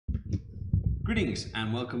Greetings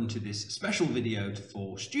and welcome to this special video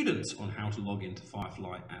for students on how to log into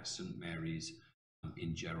Firefly at St Mary's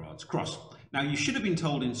in Gerrards Cross. Now, you should have been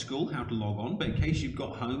told in school how to log on, but in case you've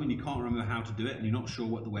got home and you can't remember how to do it and you're not sure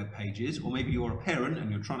what the web page is, or maybe you're a parent and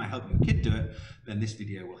you're trying to help your kid do it, then this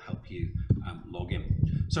video will help you log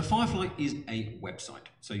in. So Firefly is a website,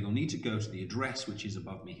 so you'll need to go to the address which is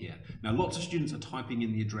above me here. Now, lots of students are typing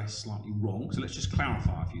in the address slightly wrong, so let's just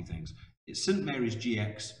clarify a few things. It's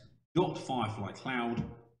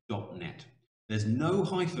stmarysgx.fireflycloud.net. There's no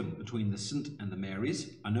hyphen between the St and the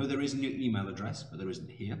Marys. I know there is in your email address, but there isn't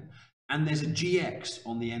here. And there's a GX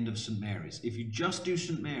on the end of St Mary's. If you just do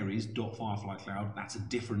stmarys.fireflycloud, that's a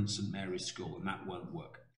different St Mary's school, and that won't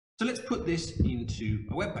work. So let's put this into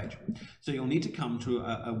a web page. So you'll need to come to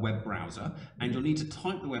a web browser, and you'll need to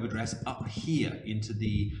type the web address up here into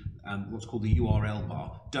the what's called the URL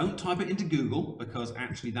bar. Don't type it into Google, because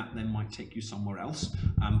actually that then might take you somewhere else,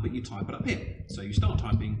 but you type it up here. So you start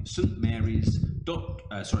typing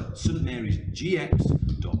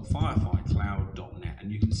stmarysgx.fireflycloud.net,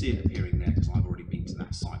 and you can see it appearing there because I've already been to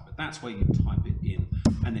that site, but that's where you type it in,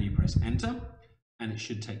 and then you press enter, and it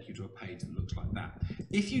should take you to a page that looks like that.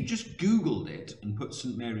 If you just Googled it and put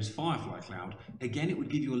St Mary's Firefly Cloud, again, it would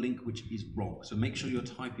give you a link which is wrong. So make sure you're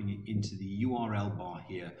typing it into the URL bar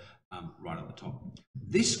here, right at the top.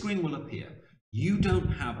 This screen will appear. You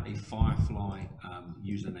don't have a Firefly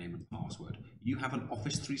username and password. You have an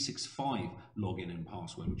Office 365 login and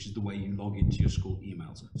password, which is the way you log into your school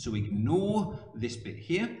emails. So ignore this bit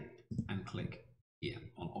here and click here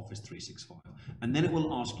on Office 365, and then it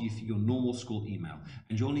will ask you for your normal school email,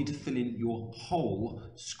 and you'll need to fill in your whole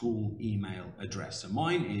school email address. So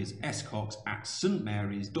mine is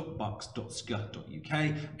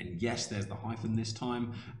scox@stmarys.bucks.sc.uk, and yes, there's the hyphen this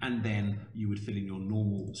time, and then you would fill in your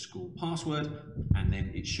normal school password, and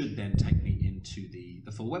then it should then take me into the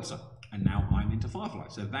full website, and now I'm into Firefly.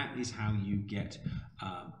 So that is how you get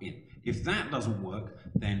in. If that doesn't work,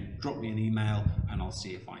 then drop me an email and I'll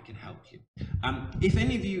see if I can help you. If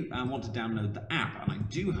any of you want to download the app, and I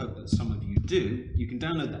do hope that some of you do, you can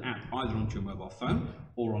download the app either onto your mobile phone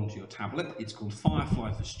or onto your tablet. It's called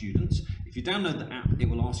Firefly for Students. If you download the app, it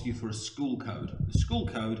will ask you for a school code. The school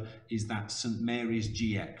code is that St Mary's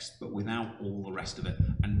GX, but without all the rest of it.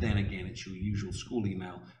 And then again, it's your usual school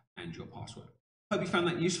email and your password. Hope you found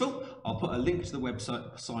that useful. I'll put a link to the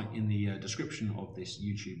website in the description of this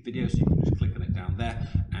YouTube video, so you can just click on it down there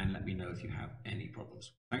and let me know if you have any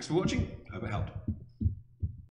problems. Thanks for watching. Hope it helped.